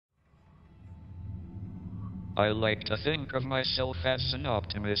I like to think of myself as an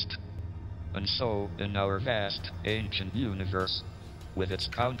optimist. And so, in our vast, ancient universe, with its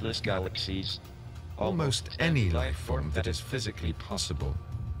countless galaxies, Almost any life form that is physically possible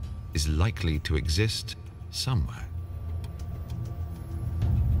is likely to exist somewhere.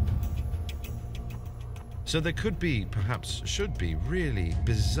 So there could be, perhaps should be, really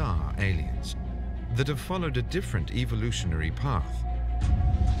bizarre aliens that have followed a different evolutionary path.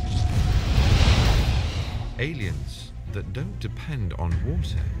 Aliens that don't depend on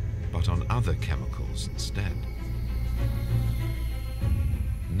water, but on other chemicals instead.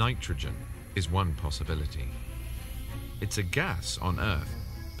 Nitrogen is one possibility. It's a gas on Earth,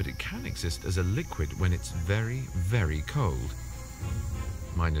 but it can exist as a liquid when it's very, very cold,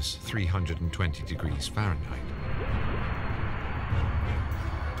 minus 320 degrees Fahrenheit.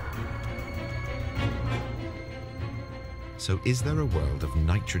 So is there a world of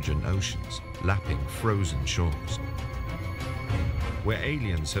nitrogen oceans lapping frozen shores, where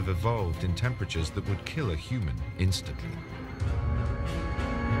aliens have evolved in temperatures that would kill a human instantly?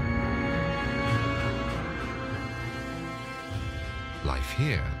 Life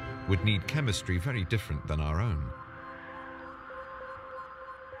here would need chemistry very different than our own.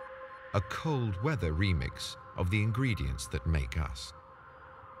 A cold weather remix of the ingredients that make us.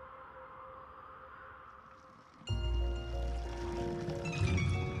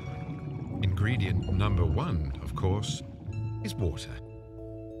 Ingredient number one, of course, is water.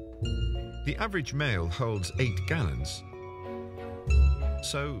 The average male holds 8 gallons.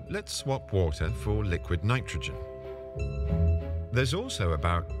 So let's swap water for liquid nitrogen. There's also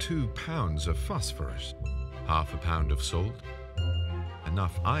about 2 pounds of phosphorus, half a pound of salt,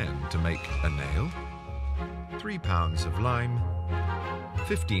 enough iron to make a nail, 3 pounds of lime,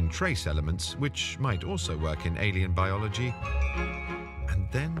 15 trace elements, which might also work in alien biology, and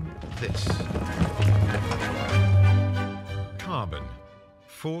then this. Carbon,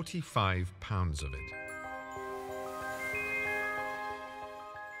 45 pounds of it.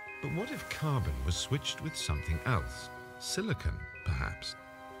 But what if carbon was switched with something else? Silicon, perhaps.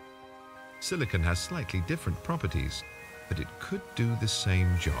 Silicon has slightly different properties, but it could do the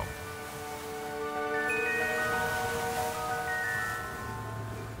same job.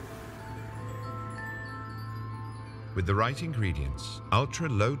 With the right ingredients,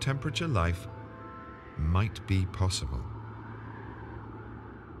 ultra-low temperature life might be possible.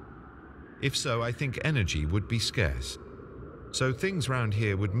 If so, I think energy would be scarce, so things round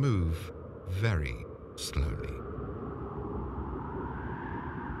here would move very slowly.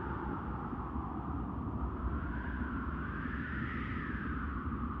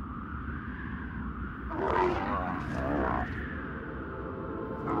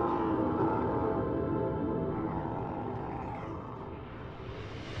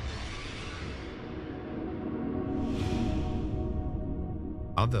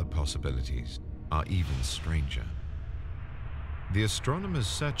 Other possibilities are even stranger. The astronomers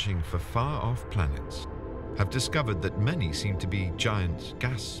searching for far-off planets have discovered that many seem to be giant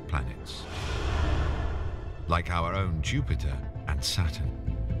gas planets, like our own Jupiter and Saturn.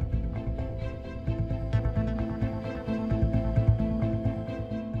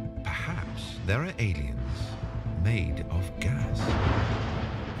 Perhaps there are aliens made of gas.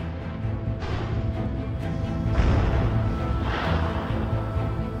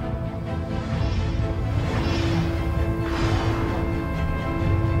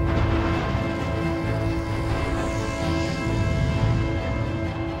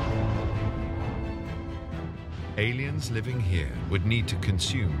 Aliens living here would need to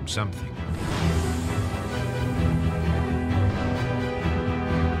consume something.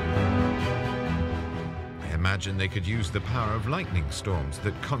 I imagine they could use the power of lightning storms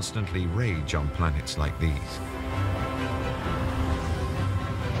that constantly rage on planets like these.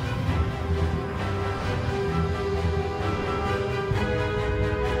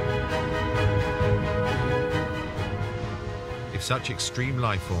 If such extreme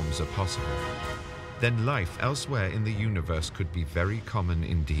life forms are possible, then life elsewhere in the universe could be very common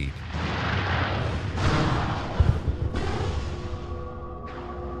indeed.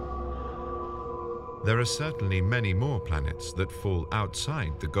 There are certainly many more planets that fall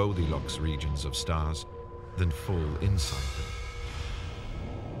outside the Goldilocks regions of stars than fall inside them.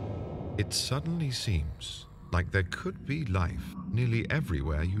 It suddenly seems like there could be life nearly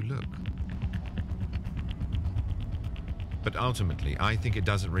everywhere you look. But ultimately, I think it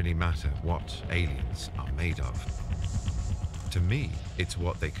doesn't really matter what aliens are made of. To me, it's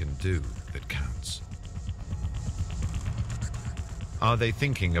what they can do that counts. Are they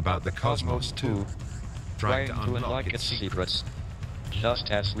thinking about the cosmos too? Trying to unlock its secrets,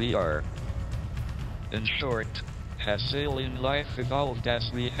 just as we are. In short, has alien life evolved as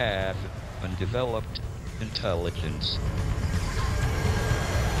we have, and developed intelligence?